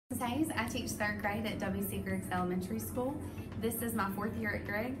Hayes. I teach 3rd grade at W.C. Griggs Elementary School. This is my 4th year at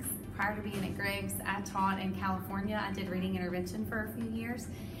Griggs. Prior to being at Griggs, I taught in California. I did reading intervention for a few years.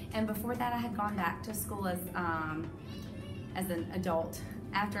 And before that, I had gone back to school as an adult.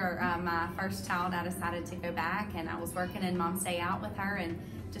 After my first child, I decided to go back, and I was working in Mom's Day Out with her and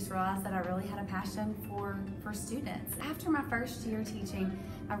just realized that I really had a passion for students. After my first year teaching,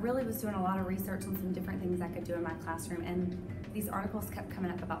 I really was doing a lot of research on some different things I could do in my classroom, and these articles kept coming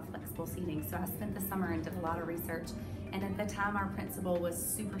up about flexible seating. So I spent the summer and did a lot of research, and at the time our principal was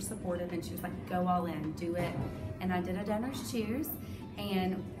super supportive, and she was like, go all in, do it. And I did a donor's choose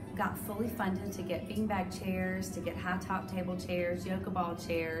and got fully funded to get beanbag chairs, to get high top table chairs, yoga ball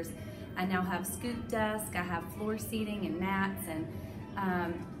chairs. I now have scoop desk, I have floor seating and mats, and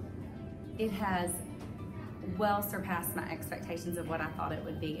it has well surpassed my expectations of what I thought it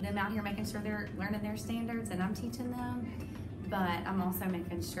would be. And I'm out here making sure they're learning their standards and I'm teaching them, but I'm also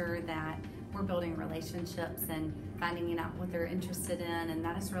making sure that we're building relationships and finding out what they're interested in, and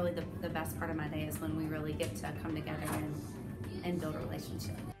that is really the best part of my day, is when we really get to come together and build a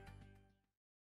relationship.